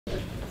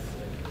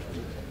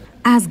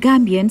As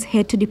Gambians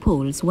head to the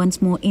polls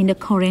once more in the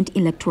current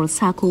electoral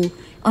cycle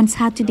on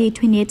Saturday,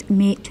 28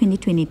 May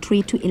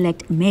 2023 to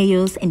elect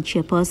mayors and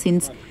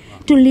chairpersons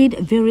to lead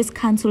various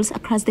councils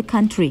across the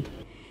country,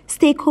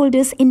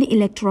 stakeholders in the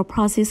electoral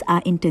process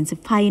are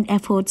intensifying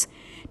efforts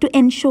to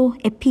ensure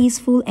a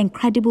peaceful and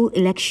credible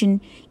election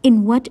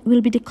in what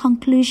will be the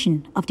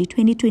conclusion of the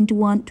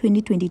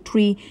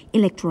 2021-2023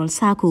 electoral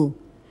cycle.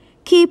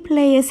 Key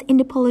players in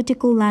the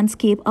political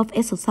landscape of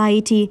a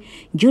society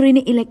during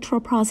the electoral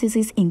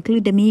processes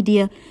include the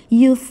media,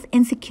 youth,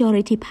 and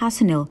security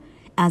personnel,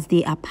 as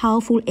they are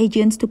powerful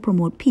agents to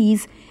promote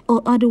peace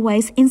or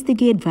otherwise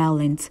instigate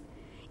violence.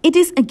 It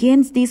is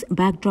against this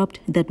backdrop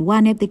that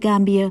WANEP the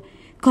Gambia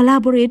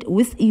collaborate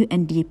with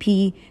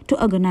UNDP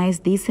to organize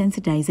this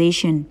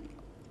sensitization.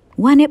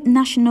 WANEP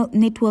National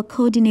Network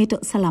Coordinator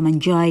Salaman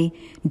Joy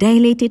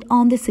dilated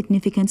on the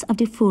significance of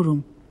the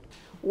forum.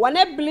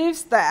 WANEP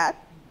believes that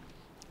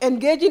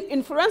engaging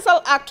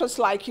influential actors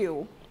like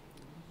you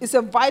is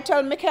a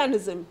vital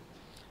mechanism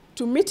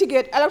to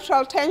mitigate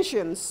electoral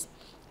tensions,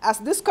 as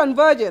this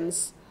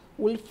convergence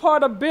will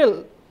further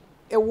build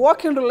a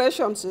working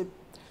relationship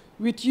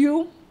with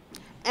you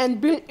and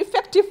build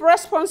effective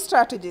response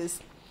strategies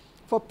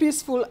for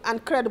peaceful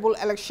and credible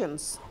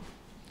elections.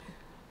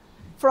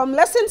 From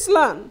lessons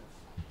learned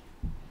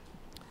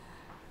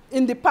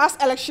in the past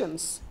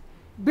elections,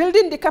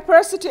 building the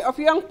capacity of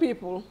young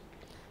people,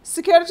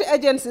 security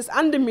agencies,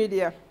 and the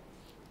media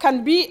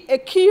can be a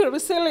key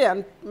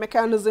resilient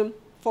mechanism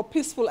for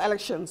peaceful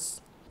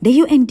elections. The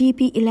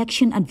UNDP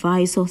election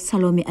advisor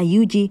Salome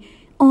Ayuji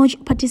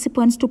urged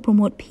participants to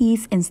promote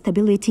peace and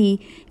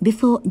stability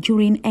before,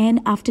 during,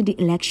 and after the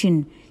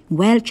election,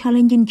 while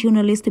challenging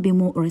journalists to be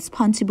more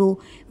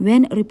responsible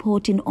when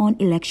reporting on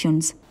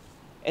elections.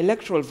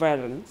 Electoral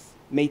violence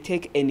may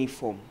take any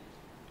form: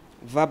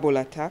 verbal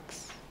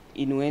attacks,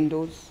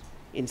 innuendos,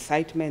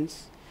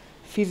 incitements,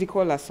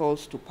 physical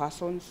assaults to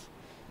persons,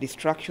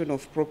 destruction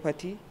of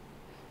property,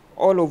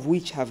 all of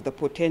which have the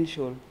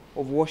potential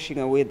of washing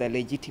away the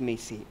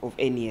legitimacy of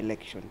any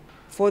election.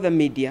 For the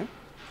media,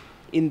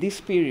 in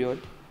this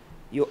period,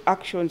 your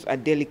actions are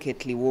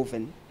delicately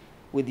woven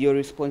with your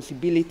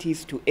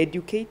responsibilities to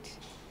educate,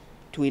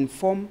 to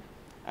inform,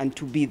 and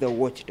to be the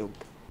watchdog.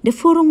 The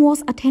forum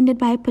was attended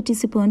by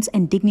participants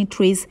and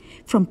dignitaries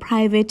from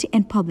private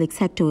and public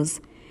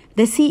sectors.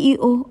 The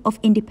CEO of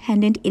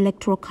Independent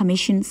Electoral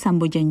Commission,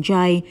 Sambo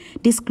Janjai,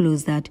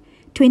 disclosed that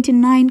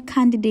 29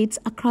 candidates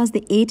across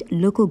the 8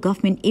 local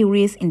government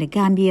areas in the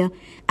Gambia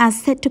are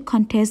set to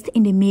contest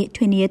in the May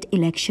 20th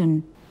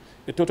election.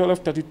 A total of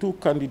 32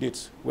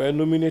 candidates were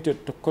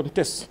nominated to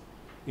contest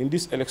in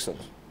this election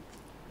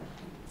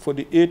for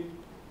the 8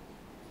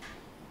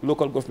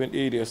 local government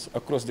areas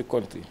across the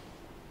country.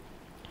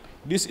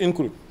 These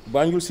include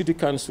Banjul City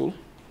Council,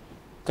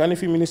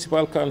 Kanifi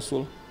Municipal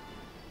Council,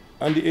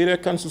 and the area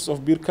councils of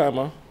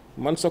Birkama,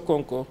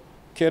 Mansakonko,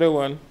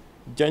 Kerewan,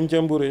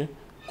 Janjambure,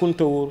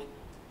 Kuntawur,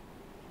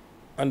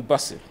 and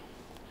Basse.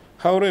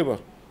 However,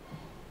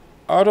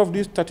 out of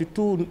these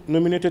 32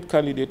 nominated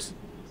candidates,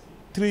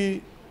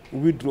 3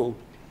 withdrew.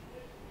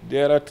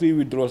 There are 3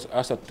 withdrawals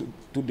as of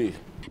today.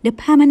 The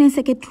Permanent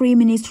Secretary,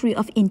 Ministry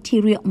of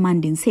Interior,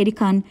 Mandin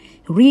Sedikan,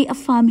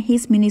 reaffirmed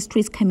his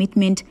ministry's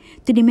commitment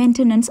to the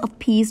maintenance of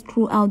peace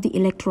throughout the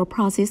electoral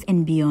process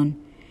and beyond.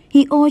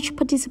 He urged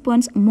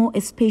participants, more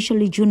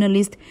especially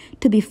journalists,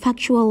 to be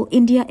factual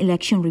in their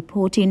election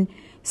reporting,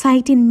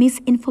 citing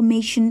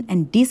misinformation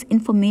and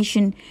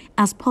disinformation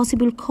as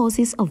possible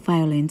causes of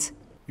violence.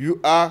 You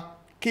are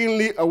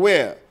keenly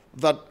aware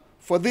that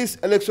for this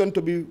election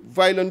to be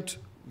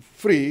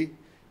violence-free,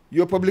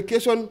 your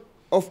publication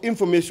of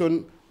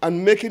information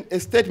and making a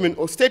statement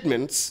or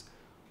statements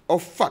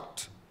of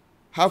fact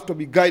have to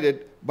be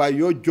guided by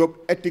your job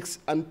ethics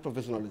and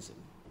professionalism.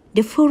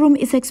 The forum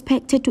is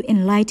expected to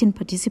enlighten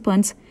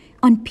participants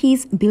on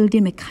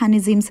peace-building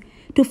mechanisms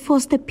to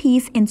foster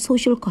peace and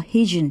social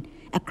cohesion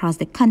across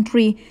the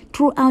country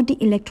throughout the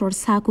electoral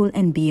cycle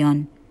and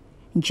beyond.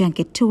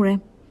 Janket Toure,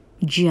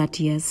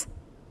 GRTS.